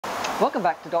Welcome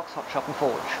back to Doc's Hot Shop and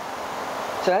Forge.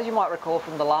 So as you might recall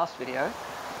from the last video,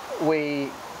 we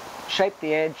shaped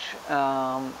the edge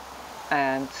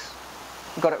and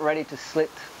got it ready to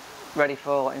slit, ready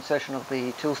for insertion of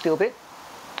the tool steel bit.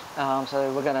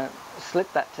 So we're going to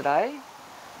slit that today,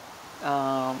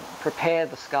 prepare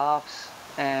the scarves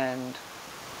and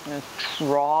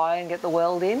try and get the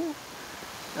weld in.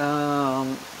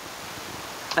 And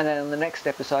then in the next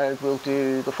episode we'll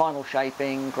do the final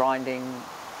shaping, grinding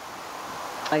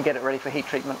and get it ready for heat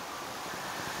treatment.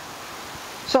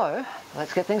 So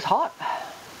let's get things hot.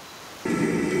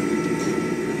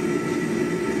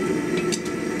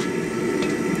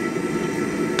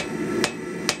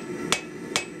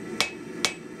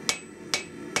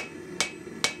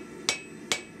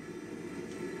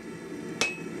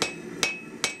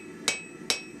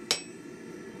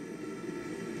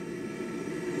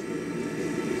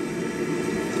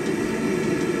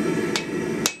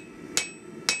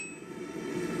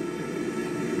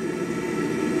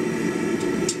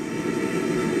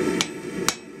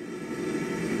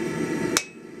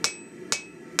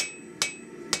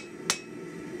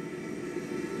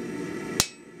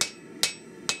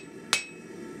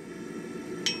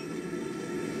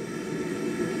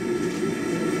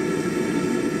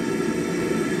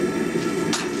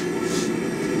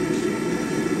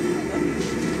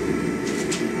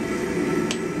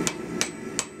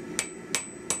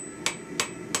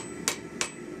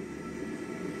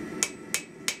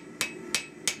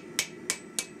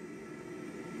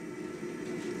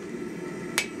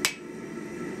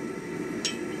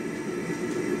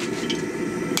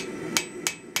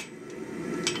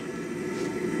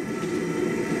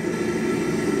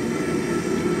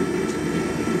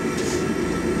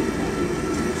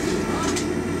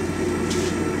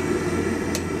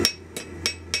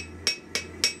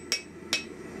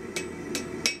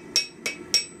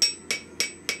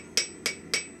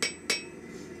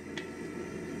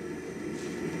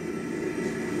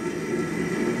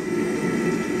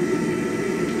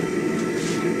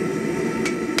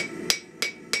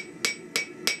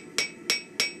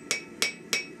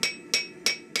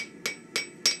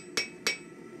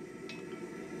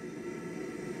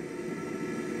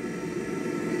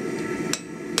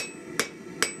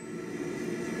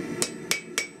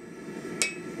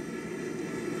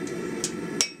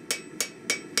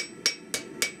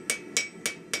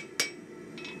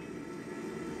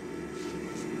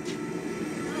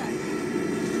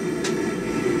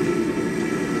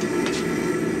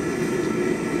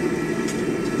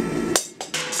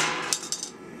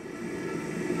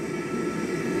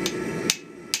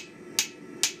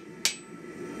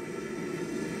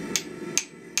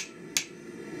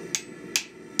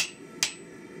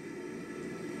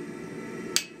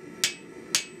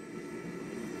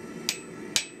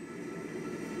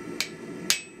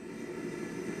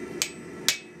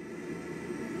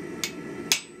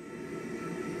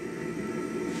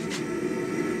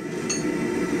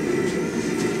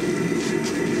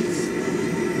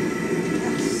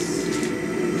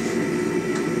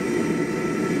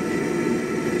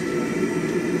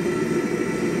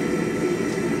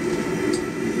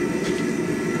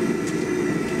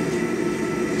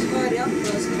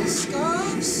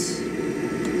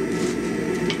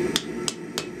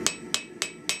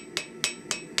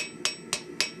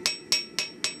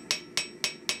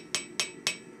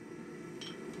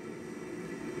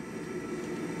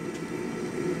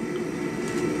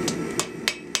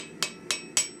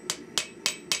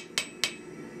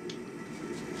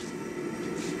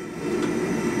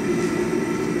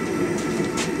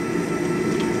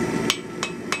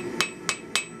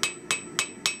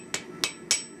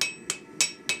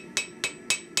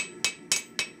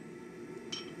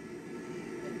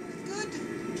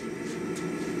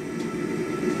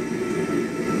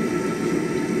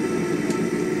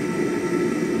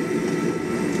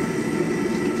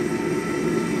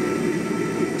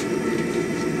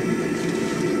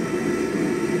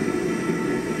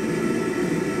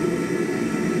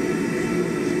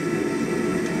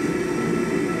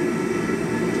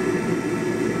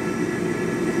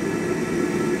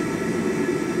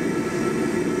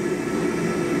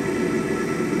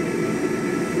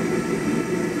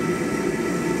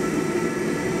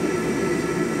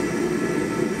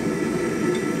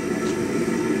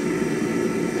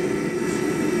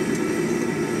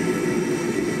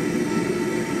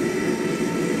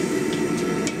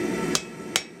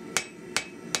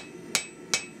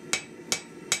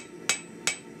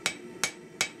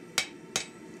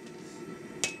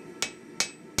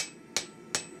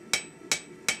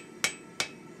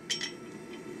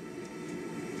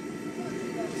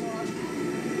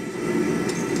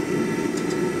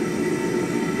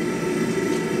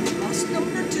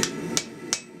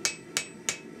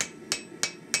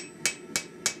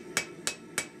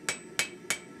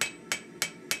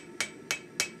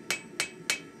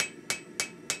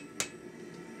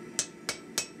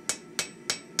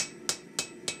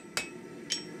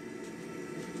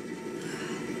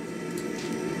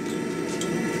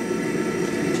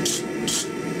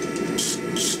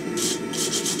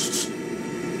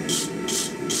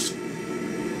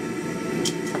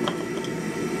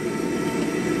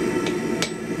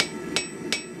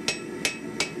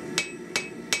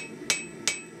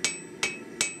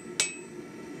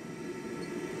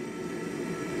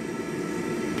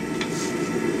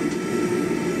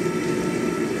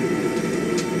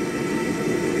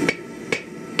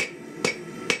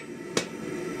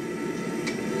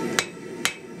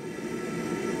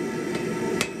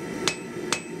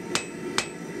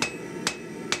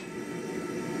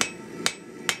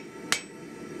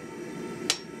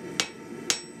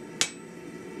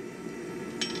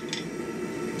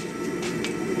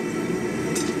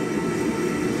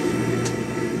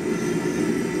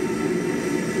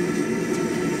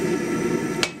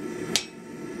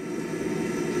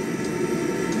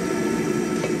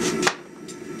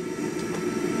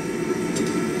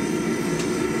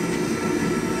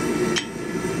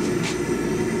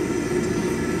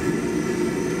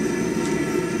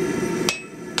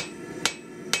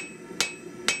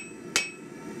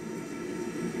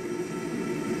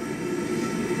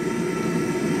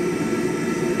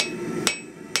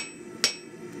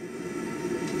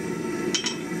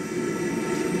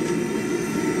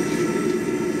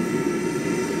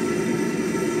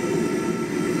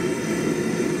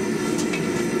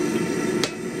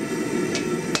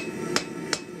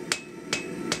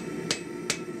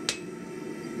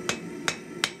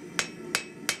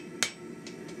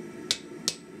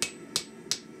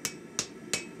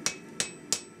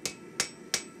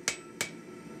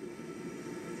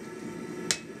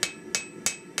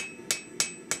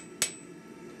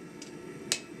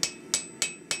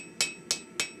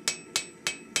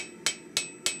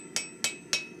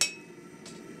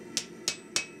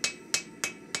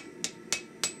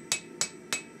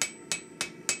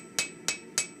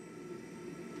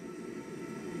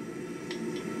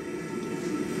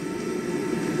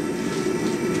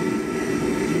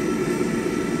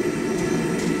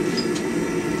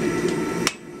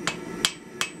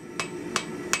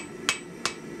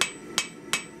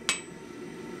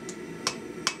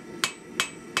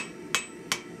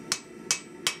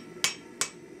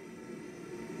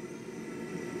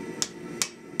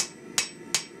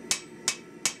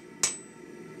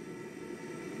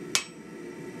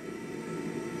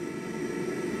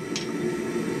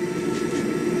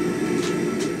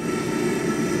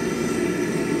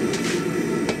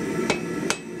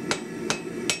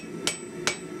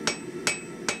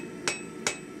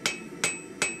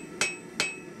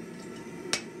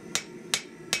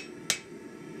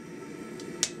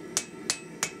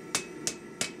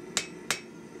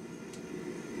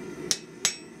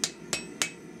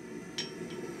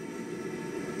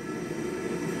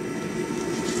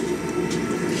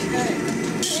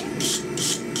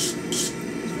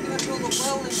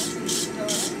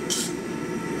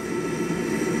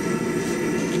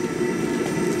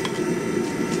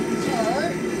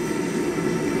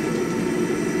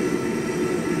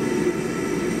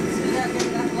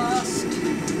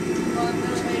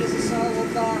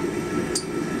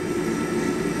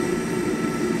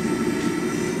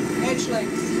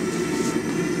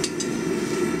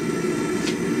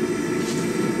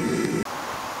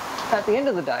 at the end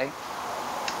of the day,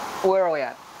 where are we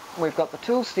at? We've got the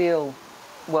tool steel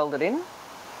welded in,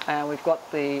 and we've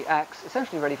got the axe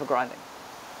essentially ready for grinding.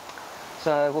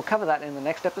 So we'll cover that in the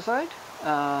next episode.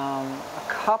 A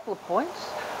couple of points.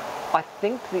 I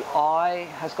think the eye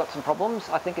has got some problems.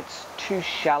 I think it's too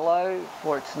shallow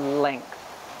for its length.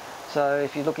 So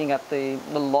if you're looking at the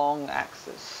long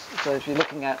axis, so if you're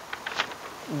looking at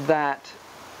that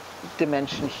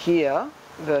dimension here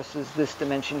versus this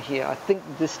dimension here, I think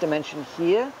this dimension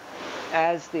here,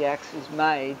 as the axe is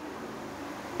made,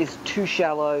 is too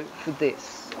shallow for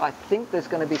this. I think there's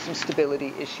going to be some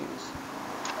stability issues.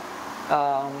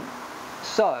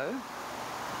 So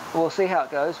we'll see how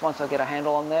it goes once I get a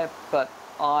handle on there, but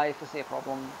I foresee a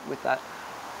problem with that.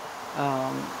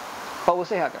 But we'll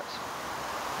see how it goes.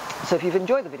 So if you've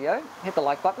enjoyed the video, hit the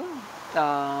like button.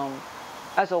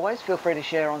 As always, feel free to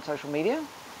share on social media.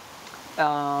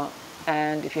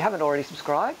 And if you haven't already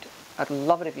subscribed, I'd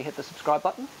love it if you hit the subscribe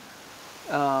button.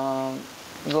 I'd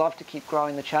love to keep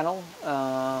growing the channel.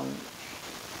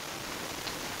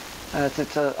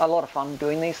 It's a lot of fun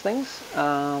doing these things.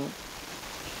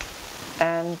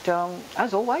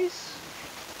 As always,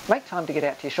 make time to get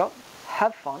out to your shop,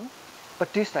 have fun,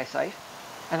 but do stay safe,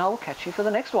 and I will catch you for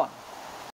the next one.